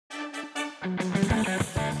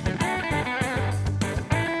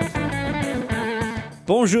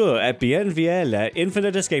Bonjour et bienvenue à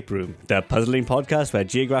l'Infinite Escape Room, the puzzling podcast where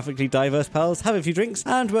geographically diverse pals have a few drinks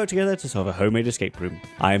and work together to solve a homemade escape room.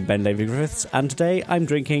 I'm Ben Levy-Griffiths, and today I'm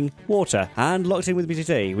drinking water. And locked in with me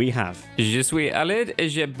today we have... Je suis Alid et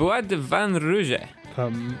je bois de vin rouge.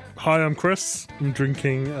 Hi, I'm Chris. I'm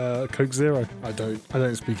drinking Coke Zero. I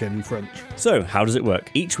don't speak any French. So, how does it work?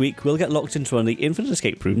 Each week we'll get locked into one of the Infinite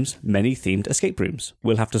Escape Rooms, many themed escape rooms.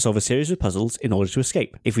 We'll have to solve a series of puzzles in order to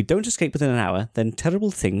escape. If we don't escape within an hour, then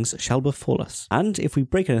terrible things shall befall us. And if we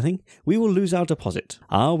break anything, we will lose our deposit.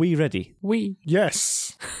 Are we ready? Oui.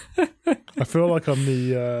 Yes. I feel like I'm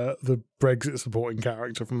the Brexit supporting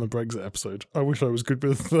character from the Brexit episode. I wish I was good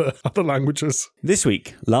with other languages. This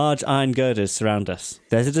week, large iron girders surround us.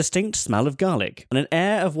 There's a distinct smell of garlic and an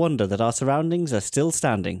air of wonder that our surroundings are still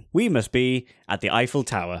standing. We must be at the Eiffel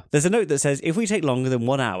Tower. There's a note that says if we take longer than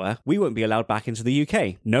 1 hour, we won't be allowed back into the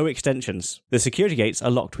UK. No extensions. The security gates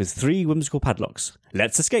are locked with 3 whimsical padlocks.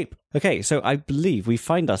 Let's escape. Okay, so I believe we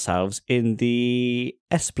find ourselves in the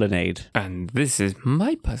Esplanade. And this is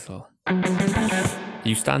my puzzle.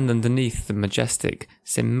 You stand underneath the majestic,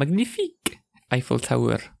 c'est magnifique Eiffel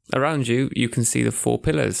Tower. Around you, you can see the 4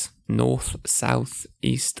 pillars, north, south,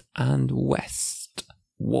 east, and west.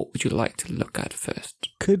 What would you like to look at first?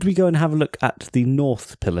 Could we go and have a look at the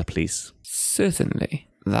north pillar, please? Certainly.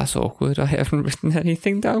 That's awkward. I haven't written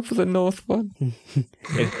anything down for the north one.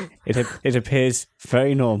 It appears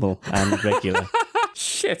very normal and regular.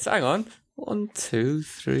 Shit, hang on. 1, 2,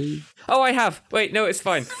 3... Oh, I have! Wait, no, it's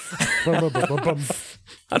fine.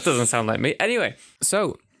 That doesn't sound like me. Anyway,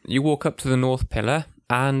 so you walk up to the north pillar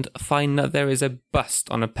and find that there is a bust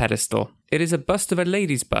on a pedestal. It is a bust of a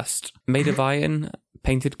lady's bust, made of iron,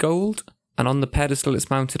 painted gold, and on the pedestal it's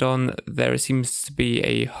mounted on, there seems to be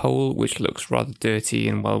a hole which looks rather dirty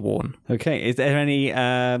and well-worn. Okay, is there any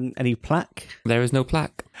plaque? There is no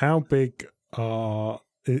plaque. How big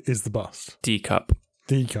is the bust? D-cup.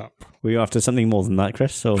 D-cup. Were you after something more than that,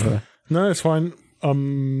 Chris? Or, No, it's fine.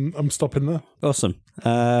 I'm stopping there. Awesome.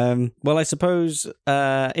 Well, I suppose,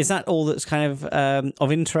 is that all that's kind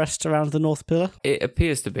of interest around the North Pillar? It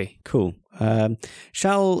appears to be. Cool.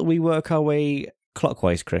 Shall we work our way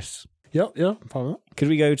clockwise, Chris? Yeah, fine with that. Could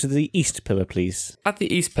we go to the East Pillar, please? At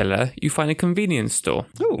the East Pillar, you find a convenience store.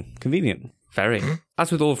 Oh, convenient. Very.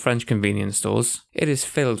 As with all French convenience stores, it is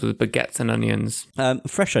filled with baguettes and onions.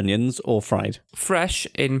 Fresh onions or fried? Fresh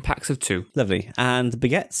in packs of 2. Lovely. And the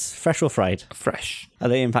baguettes, fresh or fried? Fresh. Are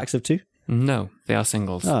they in packs of 2? No, they are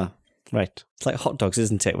singles. Ah, right. It's like hot dogs,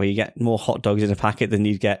 isn't it? Where you get more hot dogs in a packet than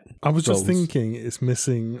you'd get I was just rolls. thinking it's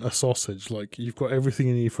missing a sausage. Like, you've got everything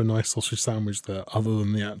you need for a nice sausage sandwich there, other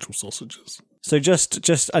than the actual sausages. So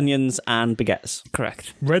just onions and baguettes?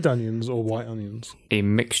 Correct. Red onions or white onions? A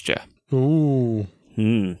mixture. Ooh.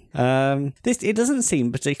 It doesn't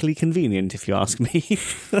seem particularly convenient, if you ask me.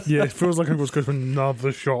 Yeah, it feels like I've got to go to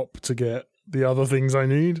another shop to get the other things I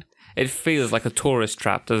need. It feels like a tourist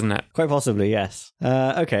trap, doesn't it? Quite possibly, yes.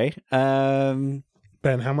 Okay. Ben,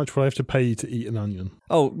 how much will I have to pay to eat an onion?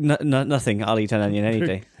 Oh, nothing. I'll eat an onion any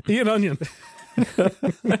day. Eat an onion.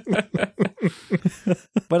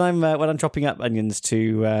 When I'm chopping up onions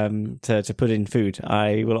to put in food,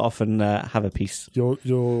 I will often have a piece.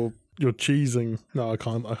 You're cheesing. No, I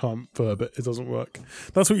can't verb it. It doesn't work.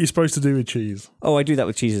 That's what you're supposed to do with cheese. Oh, I do that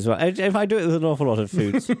with cheese as well. I do it with an awful lot of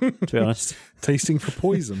foods, to be honest. Tasting for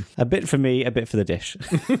poison. A bit for me, a bit for the dish.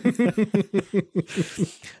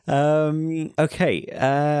 Okay.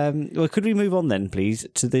 Well, could we move on then, please,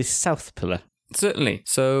 to the South Pillar? Certainly.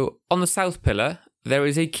 So, on the south pillar, there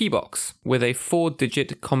is a key box with a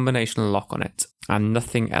 4-digit combination lock on it, and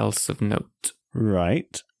nothing else of note.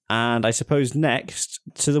 Right. And I suppose next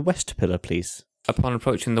to the West Pillar, please. Upon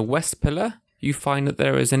approaching the west pillar, you find that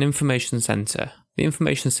there is an information centre. The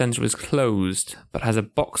information centre is closed, but has a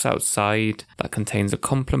box outside that contains a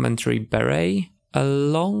complimentary beret,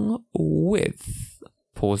 along with,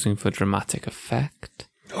 pausing for dramatic effect,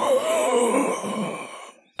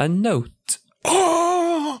 a note.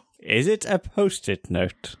 Is it a post-it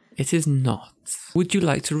note? It is not. Would you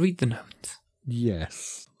like to read the note?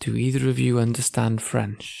 Yes. Do either of you understand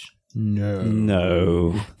French? No.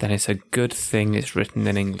 No. Then it's a good thing it's written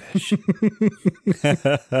in English.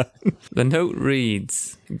 The note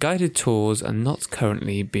reads, guided tours are not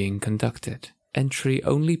currently being conducted. Entry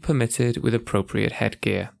only permitted with appropriate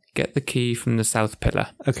headgear. Get the key from the south pillar.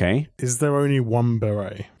 Okay. Is there only one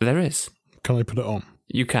beret? There is. Can I put it on?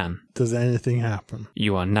 You can. Does anything happen?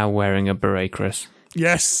 You are now wearing a beret, Chris.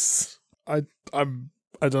 Yes! I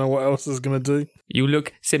don't know what else is going to do. You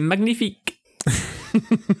look c'est magnifique.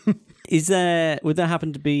 Would there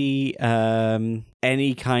happen to be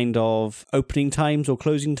any kind of opening times or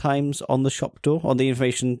closing times on the shop door, on the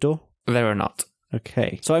information door? There are not.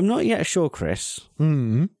 Okay. So I'm not yet sure, Chris,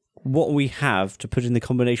 what we have to put in the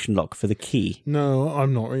combination lock for the key. No,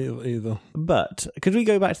 I'm not either. But could we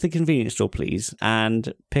go back to the convenience store, please,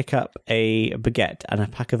 and pick up a baguette and a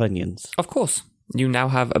pack of onions? Of course. You now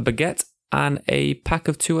have a baguette and a pack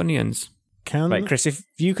of 2 onions. Right, Chris, if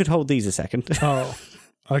you could hold these a second. Oh.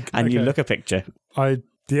 And you look a picture. I've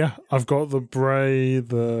got the bray,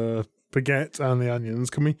 the baguette, and the onions.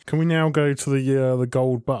 Can we now go to the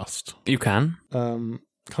gold bust? You can. Can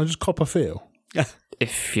I just cop a feel?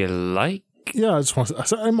 If you like. Yeah, I just want to,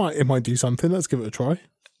 it might do something. Let's give it a try.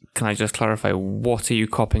 Can I just clarify, what are you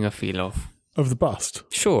copping a feel of? Of the bust?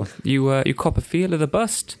 Sure. You cop a feel of the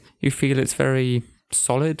bust. You feel it's very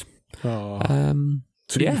solid. Oh.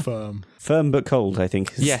 Too firm. Firm but cold, I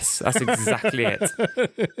think. Yes, that's exactly it.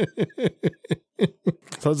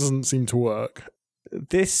 That doesn't seem to work.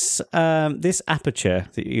 This aperture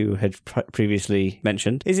that you had previously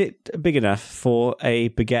mentioned, is it big enough for a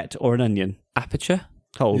baguette or an onion? Aperture?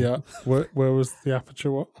 Hole. Yeah. Where was the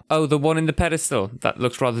aperture? What? Oh, the one in the pedestal that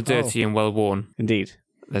looks rather dirty and well worn. Indeed.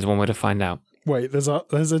 There's one way to find out. Wait, there's a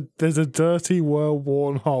dirty,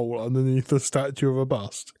 well-worn hole underneath the statue of a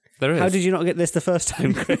bust. There is. How did you not get this the first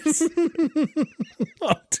time, Chris?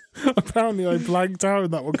 Apparently I blanked out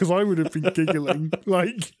in that one because I would have been giggling.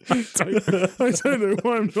 Like, I don't know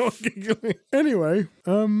why I'm not giggling. Anyway,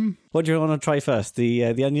 what do you want to try first?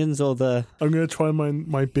 The onions or the... I'm going to try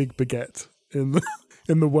my big baguette in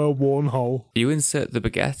the well-worn hole. You insert the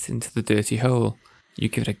baguette into the dirty hole. You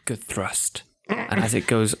give it a good thrust. And as it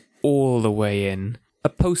goes all the way in, a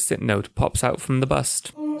post-it note pops out from the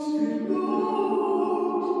bust.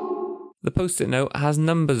 The post-it note has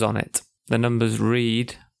numbers on it. The numbers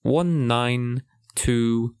read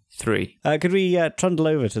 1923. Could we trundle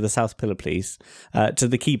over to the south pillar, please, to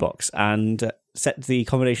the key box and set the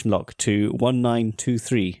combination lock to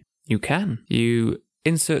 1923? You can. You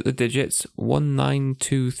insert the digits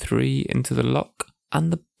 1923 into the lock,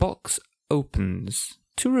 and the box opens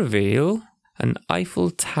to reveal an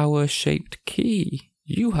Eiffel Tower-shaped key.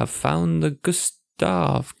 You have found the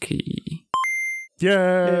Gustave key.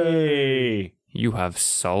 Yay! You have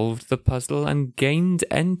solved the puzzle and gained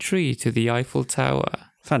entry to the Eiffel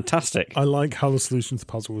Tower. Fantastic. I like how the solution to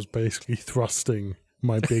the puzzle was basically thrusting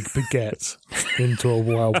my big baguette into a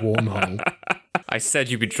well-worn hole. I said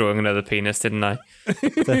you'd be drawing another penis, didn't I?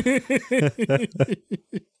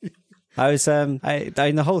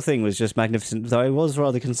 The whole thing was just magnificent, though I was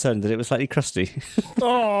rather concerned that it was slightly crusty.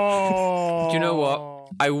 Oh! Do you know what?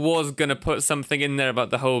 I was going to put something in there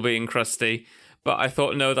about the hole being crusty, but I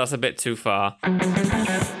thought, no, that's a bit too far.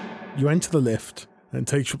 You enter the lift, and it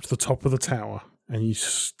takes you up to the top of the tower, and you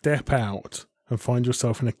step out and find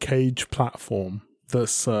yourself in a cage platform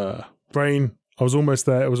that's, Brain, I was almost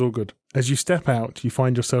there, it was all good. As you step out, you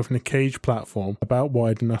find yourself in a cage platform about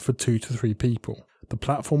wide enough for 2 to 3 people. The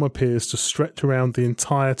platform appears to stretch around the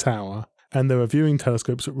entire tower, and there are viewing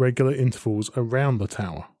telescopes at regular intervals around the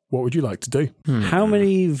tower. What would you like to do? How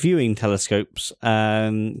many viewing telescopes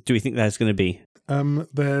do we think there's going to be?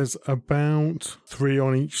 There's about 3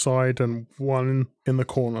 on each side and 1 in the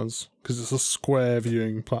corners, because it's a square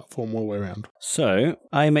viewing platform all the way around. So,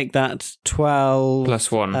 I make that 12...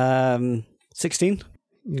 Plus 1. 16?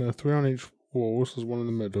 No, 3 on each wall, so there's 1 in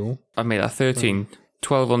the middle. I made that 13.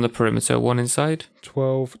 12 on the perimeter, 1 inside.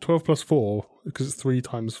 12 plus 4, because it's 3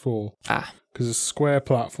 times 4. Ah. Because it's a square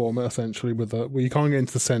platform, essentially, well, you can't get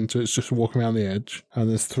into the centre, it's just walking around the edge. And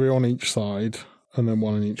there's 3 on each side, and then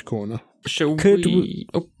 1 in each corner. Could we...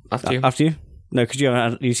 Oh, after you. After you? No, because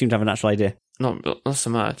you seem to have an actual idea. Not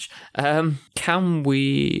so much. Can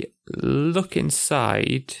we look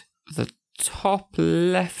inside the top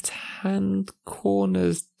left-hand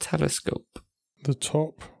corner's telescope? The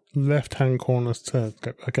top left-hand corner's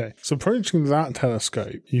telescope. Okay, so approaching that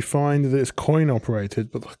telescope, you find that it's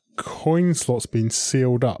coin-operated, but the coin slot's been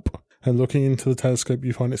sealed up. And looking into the telescope,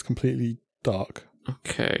 you find it's completely dark.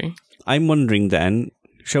 Okay. I'm wondering then,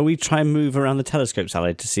 shall we try and move around the telescope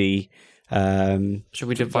salad to see... Should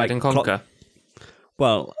we divide and conquer?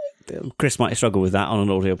 Well, Chris might struggle with that on an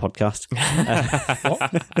audio podcast.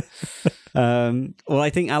 Well, I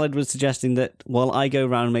think Alad was suggesting that while I go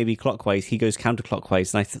round maybe clockwise, he goes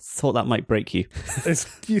counterclockwise, and I thought that might break you. It's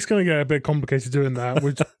going to get a bit complicated doing that.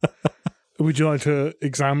 Would you like to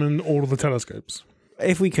examine all of the telescopes?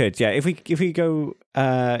 If we could, yeah. If we go,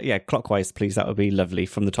 clockwise, please, that would be lovely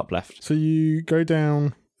from the top left. So you go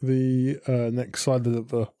down the next side of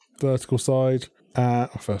the vertical side.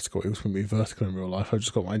 Vertical, it was going to be vertical in real life. I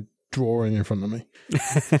just got my drawing in front of me.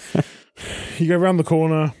 You go around the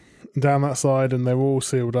corner, down that side, and they're all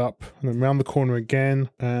sealed up. And then round the corner again,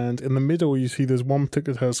 and in the middle you see there's one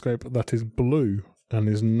particular telescope that is blue and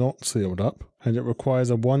is not sealed up, and it requires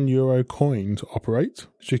a €1 coin to operate.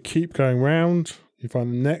 As you keep going round, you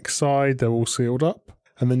find the next side, they're all sealed up,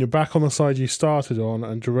 and then you're back on the side you started on,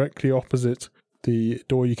 and directly opposite the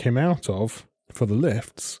door you came out of for the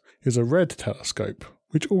lifts is a red telescope,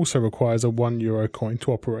 which also requires a €1 coin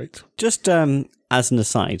to operate. Just as an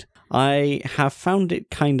aside, I have found it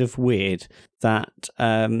kind of weird that,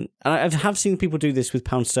 and I have seen people do this with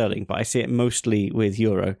pound sterling, but I see it mostly with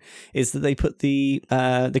euro, is that they put the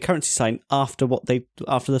currency sign after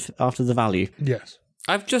after the value. Yes.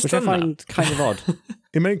 I've just which done I find kind of odd.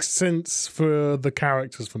 It makes sense for the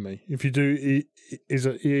characters for me. If you do is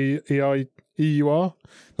it EUR,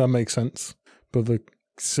 that makes sense. But the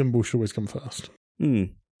symbol should always come first.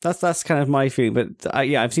 That's kind of my feeling. But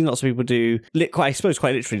I've seen lots of people do, I suppose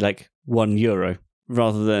quite literally, like €1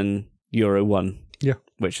 rather than €1. Yeah.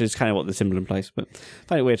 Which is kind of what the symbol implies. But I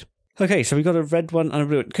find it weird. Okay, so we got a red one and a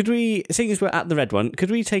blue one. Could we, seeing as we're at the red one, could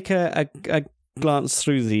we take a glance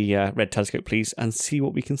through the red telescope, please, and see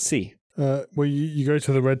what we can see? Well, you go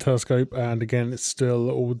to the red telescope, and again, it's still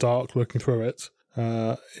all dark looking through it.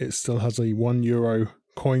 It still has a €1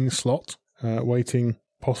 coin slot waiting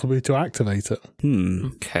possibly to activate it.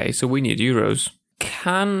 Okay, so we need euros.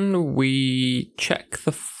 Can we check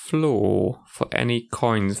the floor for any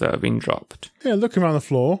coins that have been dropped? Yeah, looking around the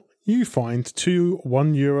floor, you find 2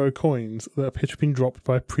 €1 coins that appear to have been dropped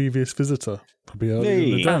by a previous visitor. Probably earlier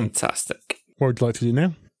in the day. Fantastic. What would you like to do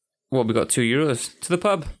now? Well, we got €2 to the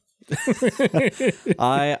pub.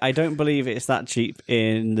 I don't believe it's that cheap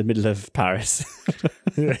in the middle of Paris.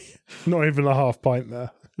 Yeah, not even a half pint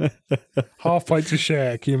there. Half pint to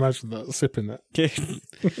share. Can you imagine that? Sipping it.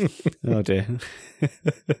 Oh dear.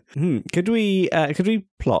 Could we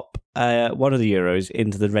plop one of the euros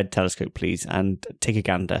into the red telescope, please, and take a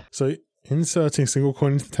gander? So, inserting a single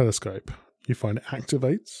coin into the telescope, you find it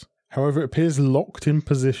activates. However, it appears locked in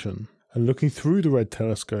position. And looking through the red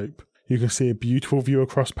telescope, you can see a beautiful view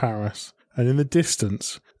across Paris. And in the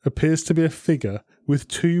distance appears to be a figure with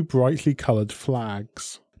 2 brightly coloured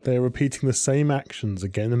flags. They are repeating the same actions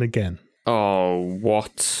again and again. Oh,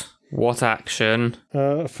 what? What action?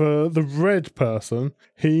 For the red person,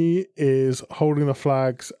 he is holding the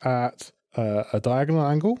flags at a diagonal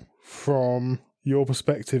angle. From your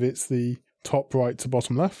perspective, it's the top right to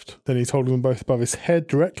bottom left. Then he's holding them both above his head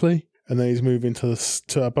directly. And then he's moving to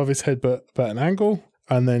above his head but at an angle.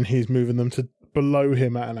 And then he's moving them to below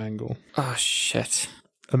him at an angle. Oh, shit.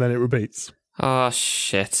 And then it repeats. Oh,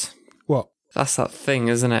 shit. What? That's that thing,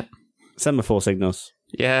 isn't it? Semaphore signals.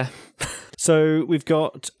 Yeah. So we've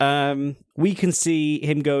got, we can see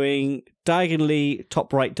him going diagonally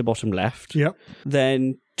top right to bottom left. Yep.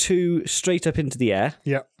 Then 2 straight up into the air.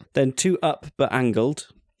 Yep. Then 2 up but angled.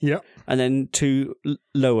 Yep. And then 2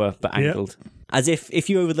 lower but angled. Yep. As if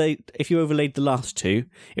you overlaid the last 2,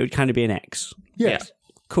 it would kind of be an X. Yes. Yeah.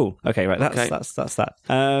 Cool. Okay, right. That's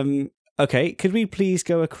that. Okay, could we please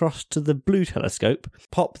go across to the blue telescope,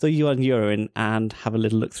 pop the €1 in, and have a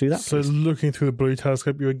little look through that, please? So looking through the blue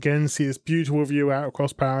telescope, you again see this beautiful view out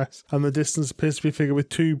across Paris, and the distance appears to be a figure with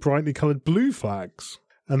 2 brightly coloured blue flags,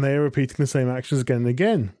 and they are repeating the same actions again and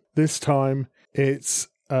again. This time, it's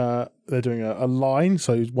they're doing a line,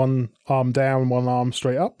 so 1 arm down, 1 arm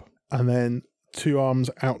straight up, and then 2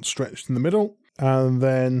 arms outstretched in the middle, and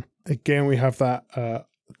then again we have that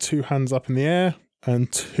 2 hands up in the air,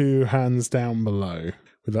 and 2 hands down below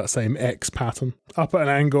with that same X pattern. Up at an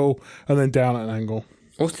angle and then down at an angle.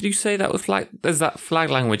 What did you say that was like? There's that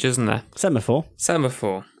flag language, isn't there? Semaphore.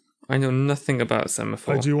 Semaphore. I know nothing about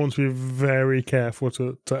semaphore. I do want to be very careful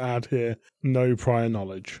to add here, no prior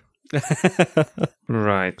knowledge.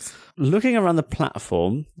 Right. Looking around the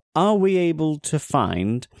platform, are we able to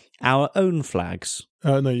find our own flags?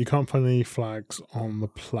 No, you can't find any flags on the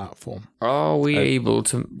platform. Are we able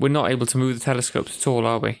to... We're not able to move the telescopes at all,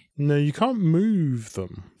 are we? No, you can't move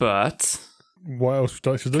them. But... What else would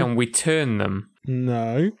you like to do? Can we turn them?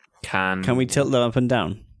 No. Can we tilt them up and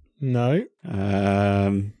down? No.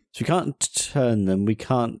 So we can't turn them, we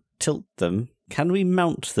can't tilt them. Can we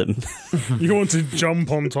mount them? You want to jump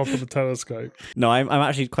on top of the telescope? No, I'm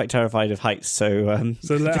actually quite terrified of heights, so...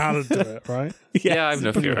 So let Alan do it, right? Yeah, I have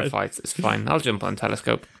no fear of heights. It's fine. I'll jump on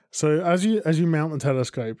telescope. So as you mount the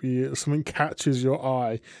telescope, something catches your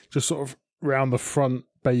eye, just sort of round the front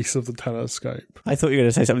base of the telescope. I thought you were going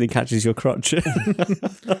to say something catches your crotch.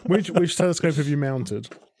 Which telescope have you mounted?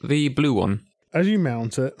 The blue one. As you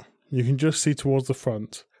mount it, you can just see towards the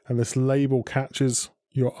front, and this label catches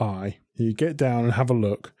your eye. You get down and have a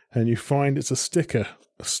look, and you find it's a sticker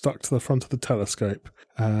stuck to the front of the telescope,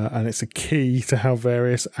 and it's a key to how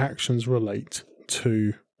various actions relate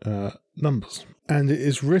to numbers. And it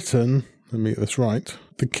is written, let me get this right,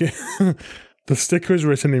 the sticker is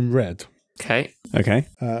written in red. Okay.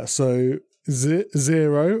 So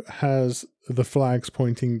 0 has the flags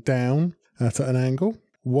pointing down at an angle.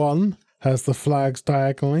 1 has the flags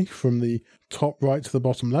diagonally from the top right to the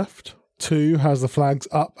bottom left. 2 has the flags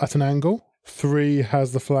up at an angle. 3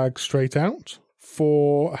 has the flags straight out.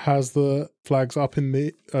 4 has the flags up in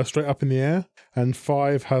the straight up in the air, and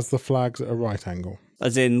 5 has the flags at a right angle.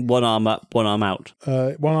 As in one arm up, one arm out.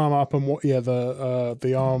 One arm up, and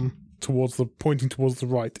the arm pointing towards the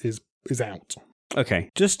right is out. Okay,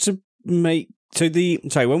 just to make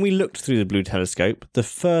when we looked through the blue telescope, the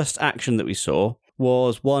first action that we saw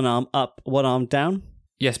was one arm up, one arm down.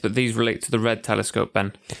 Yes, but these relate to the red telescope,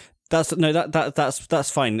 Ben. That's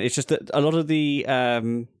fine. It's just that a lot of the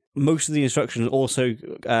most of the instructions also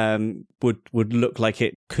would look like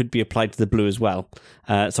it could be applied to the blue as well.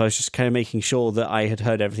 So I was just kind of making sure that I had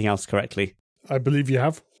heard everything else correctly. I believe you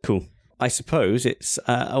have. Cool. I suppose it's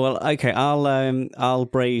okay. I'll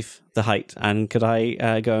brave the height, and could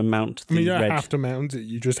I go and mount the red? You don't have to mount it.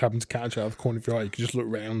 You just happen to catch it out of the corner of your eye. You can just look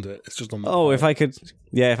round it. It's just on the. Oh, if I could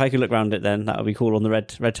look round it, then that would be cool on the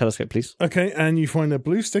red telescope, please. Okay, and you find a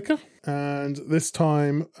blue sticker, and this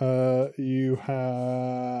time you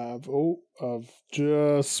have. Oh, I've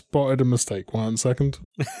just spotted a mistake. 1 second.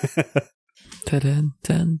 Dun,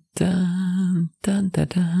 dun, dun, dun, dun,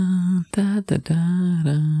 dun, dun, dun,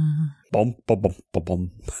 dun. Bom, bom, bom, bom,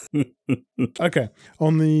 bom. Okay,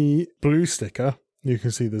 on the blue sticker, you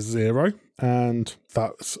can see the 0, and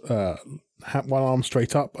that's one arm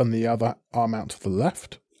straight up and the other arm out to the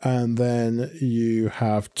left. And then you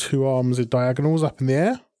have 2 arms at diagonals up in the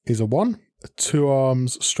air is a 1. 2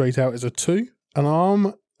 arms straight out is a 2. An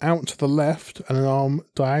arm out to the left and an arm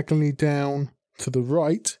diagonally down to the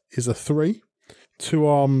right is a 3. 2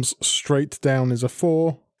 arms straight down is a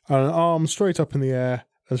 4. And an arm straight up in the air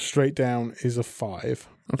and straight down is a 5.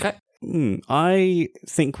 Okay. I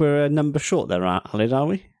think we're a number short there, Alid, are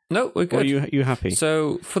we? No, we're good. Are you happy?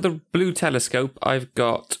 So for the blue telescope, I've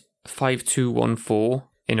got 5214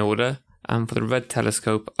 in order. And for the red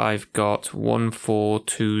telescope, I've got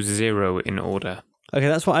 1420 in order. Okay,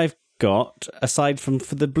 that's what I've got. Aside from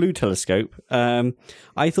for the blue telescope, I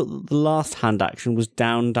thought that the last hand action was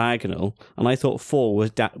down diagonal, and I thought 4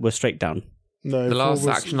 was straight down. No, the last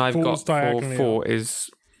action I've got for 4 is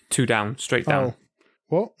 2 down, straight down. Oh,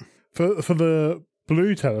 what? For the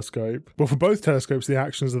blue telescope, well, for both telescopes, the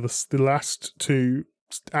actions are the last 2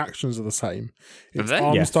 actions are the same. It's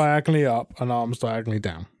arms diagonally up and arms diagonally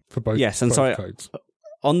down for both. Yes, and both sorry, codes.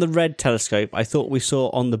 On the red telescope, I thought we saw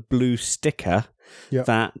on the blue sticker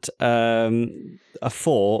that a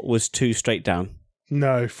 4 was 2 straight down.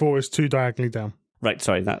 No, 4 is 2 diagonally down. Right,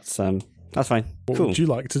 sorry, that's fine. What cool. would you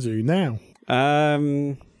like to do now?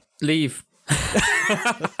 Leave.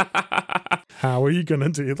 How are you going to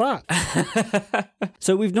do that?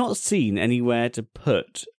 So we've not seen anywhere to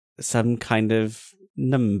put some kind of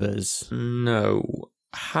numbers. No.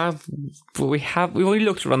 We've only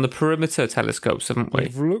looked around the perimeter telescopes, haven't we?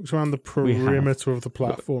 We've looked around the perimeter of the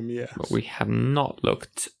platform, yes. But we have not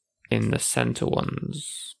looked in the centre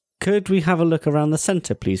ones. Could we have a look around the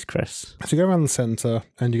centre, please, Chris? So you go around the centre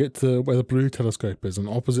and you get to where the blue telescope is, and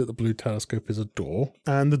opposite the blue telescope is a door,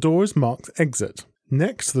 and the door is marked exit.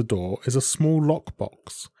 Next to the door is a small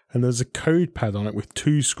lockbox, and there's a code pad on it with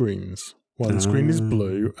 2 screens. One screen is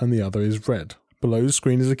blue and the other is red. Below the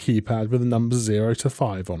screen is a keypad with the numbers 0 to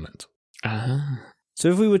 5 on it. So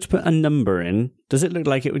if we were to put a number in, does it look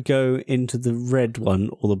like it would go into the red one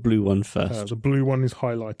or the blue one first? The blue one is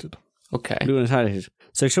highlighted. Okay. Blue one is highlighted.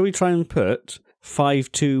 So shall we try and put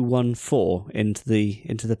 5214 into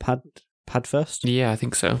the pad first? Yeah, I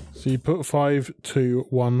think so. So you put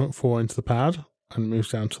 5214 into the pad and moves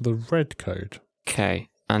down to the red code. Okay.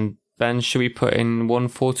 And then should we put in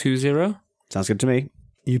 1420? Sounds good to me.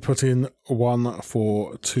 You put in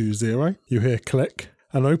 1420. You hear click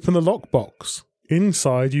and open the lockbox.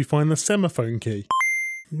 Inside you find the semaphone key.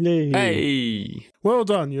 Hey! Well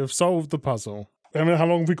done, you have solved the puzzle. I mean, how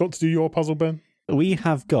long have we got to do your puzzle, Ben? We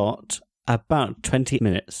have got about 20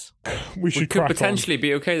 minutes. We could potentially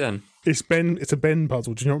be okay then. It's a Ben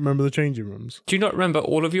puzzle. Do you not remember the changing rooms? Do you not remember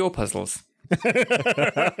all of your puzzles?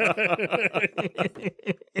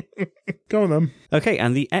 Go on then. Okay,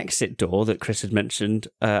 and the exit door that Chris had mentioned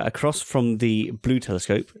across from the blue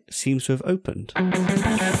telescope seems to have opened.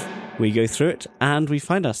 We go through it and we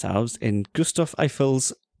find ourselves in Gustav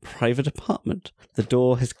Eiffel's private apartment. The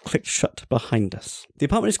door has clicked shut behind us. The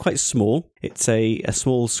apartment is quite small. It's a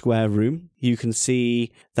small square room. You can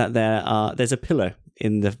see that there's a pillow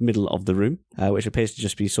in the middle of the room, which appears to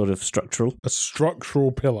just be sort of structural. A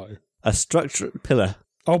structural pillow. A structural pillar.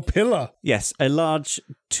 Oh, pillar. Yes, a large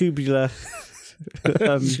tubular...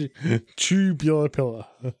 tubular pillar.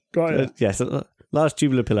 Got it. Yes, a large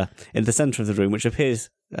tubular pillar in the centre of the room, which appears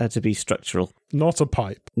to be structural. Not a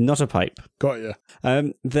pipe. Not a pipe. Got you.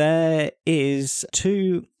 There is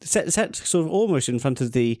two set sort of almost in front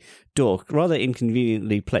of the door, rather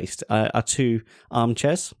inconveniently placed, are two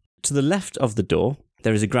armchairs. To the left of the door,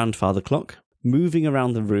 there is a grandfather clock. Moving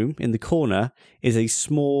around the room, in the corner, is a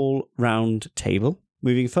small round table.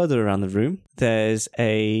 Moving further around the room, there's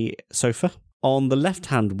a sofa. On the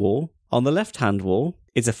left-hand wall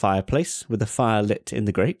is a fireplace with a fire lit in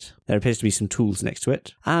the grate. There appears to be some tools next to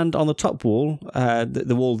it. And on the top wall,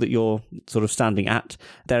 the wall that you're sort of standing at,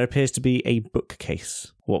 there appears to be a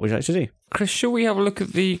bookcase. What would you like to do? Chris, shall we have a look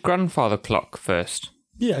at the grandfather clock first?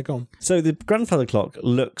 Yeah, go on. So the grandfather clock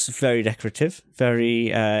looks very decorative,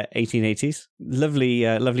 very 1880s.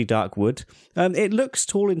 Lovely dark wood. It looks,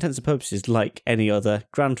 to all intents and purposes, like any other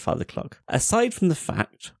grandfather clock. Aside from the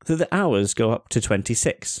fact that the hours go up to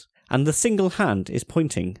 26, and the single hand is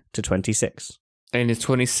pointing to 26. And is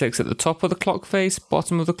 26 at the top of the clock face,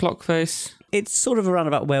 bottom of the clock face? It's sort of around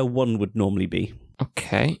about where 1 would normally be.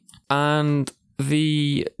 Okay. And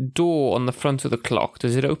the door on the front of the clock,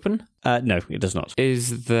 does it open? No, it does not.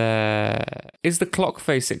 Is the clock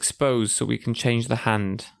face exposed so we can change the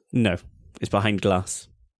hand? No, it's behind glass.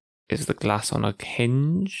 Is the glass on a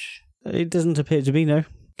hinge? It doesn't appear to be, no.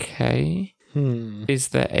 Okay. Is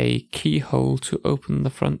there a keyhole to open the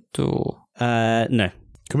front door? No.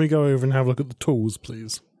 Can we go over and have a look at the tools,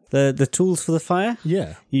 please? The tools for the fire?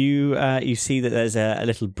 Yeah. You see that there's a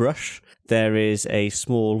little brush. There is a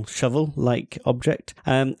small shovel-like object,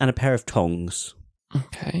 and a pair of tongs.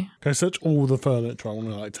 Okay. Can I search all the furniture? I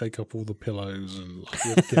want to take up all the pillows and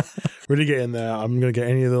really get in there. I'm going to get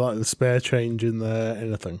any of the spare change in there,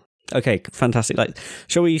 anything. Okay, fantastic.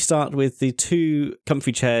 Shall we start with the two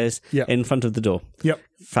comfy chairs in front of the door? Yep.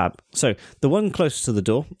 Fab. So the one closest to the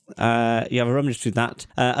door, you have a rummage through that.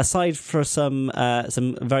 Aside for some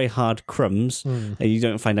very hard crumbs, you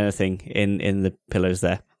don't find anything in the pillows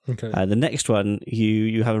there. Okay. The next one,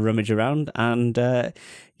 you have a rummage around, and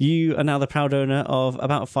you are now the proud owner of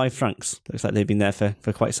about 5 francs. Looks like they've been there for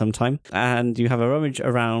quite some time. And you have a rummage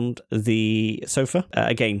around the sofa.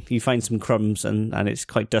 Again, you find some crumbs, and it's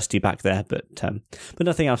quite dusty back there, but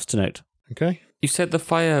nothing else to note. Okay. You said the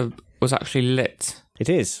fire was actually lit. It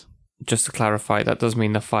is. Just to clarify, that does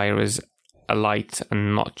mean the fire is alight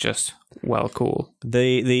and not just well cool.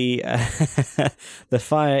 The the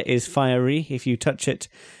fire is fiery. If you touch it,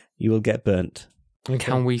 you will get burnt. Okay.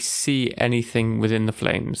 Can we see anything within the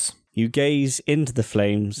flames? You gaze into the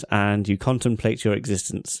flames and you contemplate your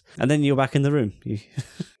existence. And then you're back in the room.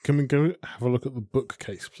 Can we go have a look at the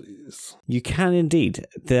bookcase, please? You can indeed.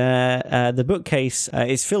 The bookcase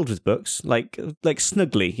is filled with books, like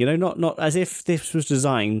snugly, not as if this was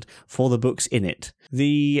designed for the books in it.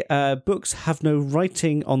 The books have no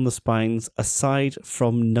writing on the spines aside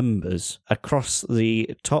from numbers. Across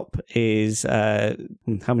the top is, how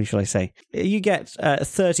many shall I say? You get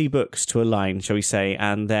 30 books to a line, shall we say,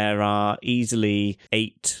 and there are easily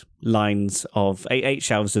 8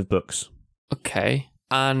 shelves of books. Okay.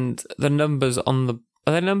 And the numbers on the...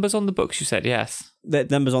 Are there numbers on the books, you said? Yes. The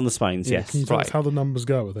numbers on the spines, yes. Can you tell us how the numbers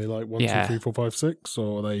go? Are they 1, 2, 3, 4, 5, 6,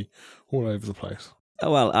 or are they all over the place?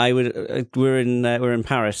 Well, I would. We're in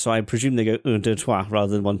Paris, so I presume they go 1, 2, 3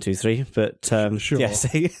 rather than 1, 2, 3. But sure. Yes,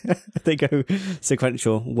 they go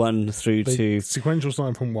sequential 1 through to sequential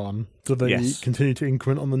starting from 1. Do they Yes. continue to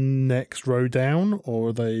increment on the next row down, or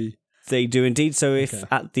are they? They do indeed. So if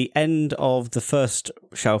at the end of the first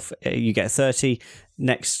shelf you get 30,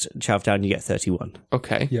 next shelf down you get 31.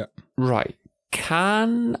 Okay. Yeah. Right.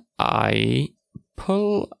 Can I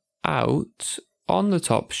pull out on the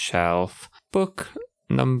top shelf book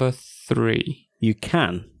number 3? You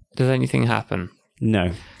can. Does anything happen?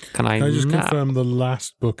 No. Can I just now... confirm the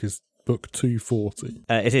last book is book 240?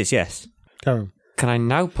 It is, yes. Karen. Can I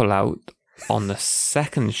now pull out on the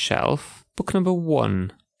second shelf book number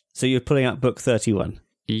 1? So you're pulling out book 31.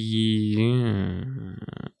 Yeah.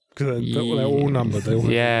 Because they're all numbered. They all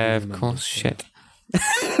Yeah, of course. Shit.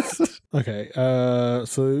 Okay.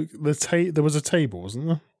 So there was a table, wasn't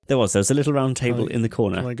there? There was a little round table in the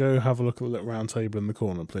corner. Can I go have a look at the little round table in the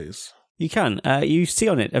corner, please? You can. You see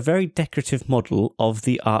on it a very decorative model of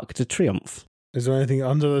the Arc de Triomphe. Is there anything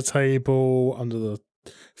under the table, under the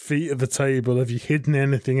feet of the table? Have you hidden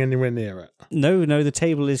anything anywhere near it? No, the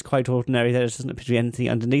table is quite ordinary. There doesn't appear to be anything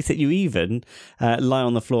underneath it. You even lie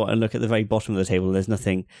on the floor and look at the very bottom of the table. There's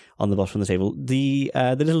nothing on the bottom of the table. The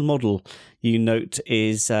little model you note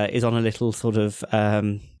is on a little sort of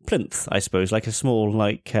plinth, I suppose, like a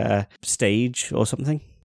small stage or something.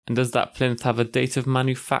 And does that plinth have a date of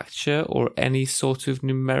manufacture or any sort of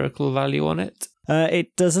numerical value on it?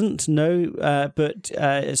 It doesn't, no, but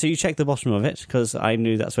so you check the bottom of it, because I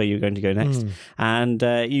knew that's where you were going to go next, and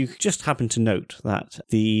you just happen to note that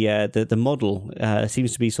the model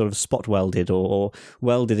seems to be sort of spot welded or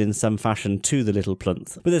welded in some fashion to the little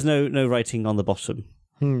plinth, but there's no writing on the bottom.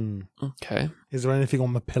 Okay. Is there anything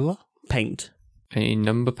on the pillar? Paint. Any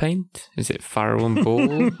number paint? Is it Farrow and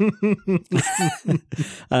Ball?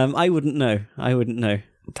 I wouldn't know.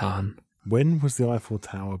 Darn. When was the Eiffel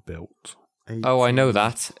Tower built? Oh, I know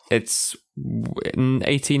that. It's in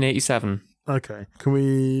 1887. Okay. Can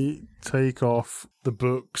we take off the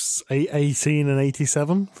books 18 and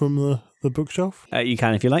 87 from the bookshelf? You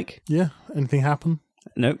can if you like. Yeah. Anything happen?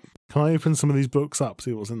 Nope. Can I open some of these books up,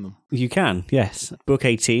 see what's in them? You can, yes. Book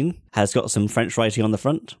 18 has got some French writing on the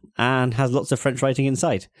front and has lots of French writing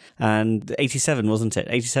inside. And 87, wasn't it?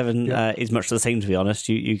 87 is much the same, to be honest.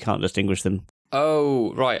 You can't distinguish them.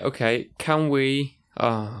 Oh, right, okay. Can we...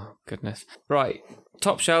 Oh, goodness. Right.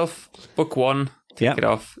 Top shelf, book 1, take it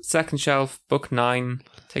off. Second shelf, book 9,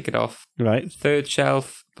 take it off. Right. Third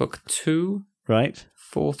shelf, book 2. Right.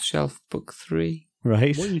 Fourth shelf, book 3.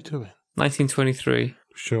 Right. What are you doing? 1923.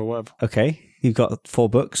 Sure, whatever. Okay, you've got 4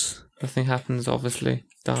 books. Nothing happens, obviously.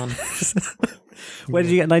 Darn. Where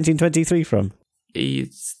did you get 1923 from?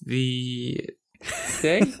 It's the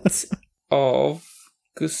date of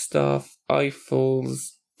Gustav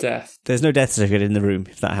Eiffel's death. There's no death certificate in the room,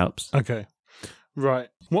 if that helps. Okay. Right.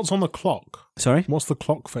 What's on the clock? Sorry? What's the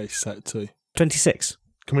clock face set to? 26.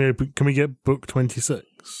 Can we get book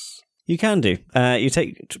 26? You can do. You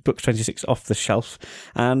take book 26 off the shelf,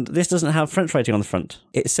 and this doesn't have French writing on the front.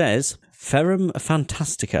 It says Ferrum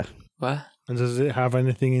Fantastica. What? And does it have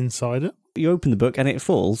anything inside it? You open the book and it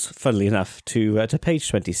falls, funnily enough, to page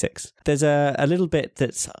 26. There's a little bit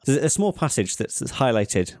there's a small passage that's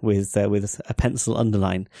highlighted with a pencil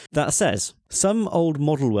underline that says, "Some old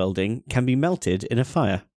model welding can be melted in a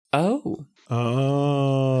fire." Oh.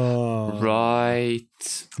 Oh. Right.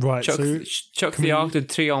 Right. Chuck the Arc de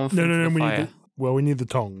Triomphe into the fire. We need the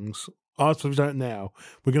tongs. I suppose we don't now.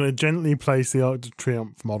 We're going to gently place the Arc de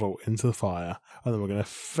Triomphe model into the fire, and then we're going to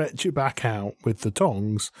fetch it back out with the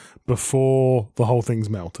tongs before the whole thing's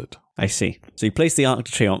melted. I see. So you place the Arc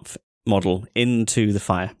de Triomphe model into the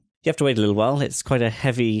fire. You have to wait a little while. It's quite a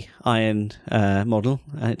heavy iron model,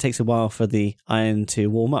 and it takes a while for the iron to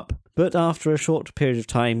warm up. But after a short period of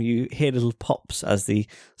time, you hear little pops as the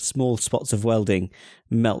small spots of welding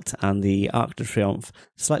melt and the Arc de Triomphe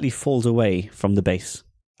slightly falls away from the base.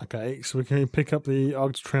 Okay, so we can pick up the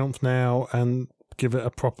Arc de Triomphe now and give it a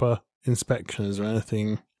proper inspection. Is there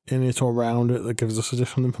anything in it or around it that gives us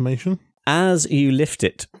additional information? As you lift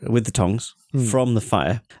it with the tongs from the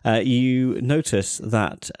fire, you notice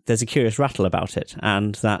that there's a curious rattle about it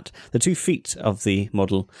and that the 2 feet of the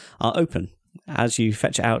model are open. As you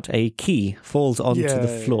fetch out, a key falls onto the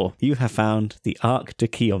floor. You have found the Arc de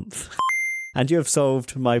Triomphe. And you have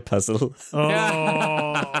solved my puzzle. Oh.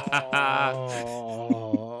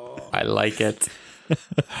 I like it.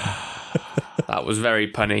 That was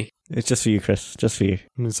very punny. It's just for you, Chris. Just for you.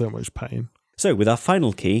 I'm in so much pain. So, with our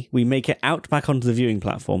final key, we make it out back onto the viewing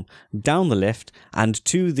platform, down the lift, and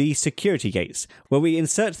to the security gates, where we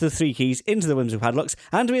insert the 3 keys into the whimsical padlocks,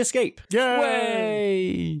 and we escape.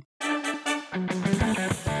 Yay!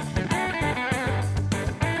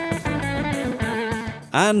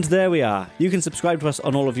 And there we are. You can subscribe to us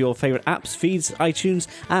on all of your favourite apps, feeds, iTunes,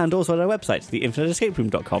 and also on our website,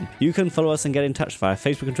 theinfiniteescaperoom.com. You can follow us and get in touch via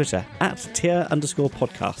Facebook and Twitter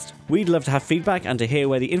 @tier_podcast. We'd love to have feedback and to hear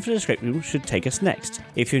where the Infinite Escape Room should take us next.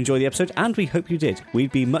 If you enjoyed the episode, and we hope you did,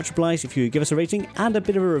 we'd be much obliged if you would give us a rating and a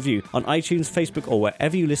bit of a review on iTunes, Facebook, or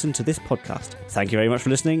wherever you listen to this podcast. Thank you very much for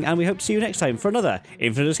listening, and we hope to see you next time for another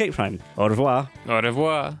Infinite Escape Time. Au revoir. Au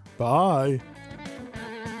revoir. Bye.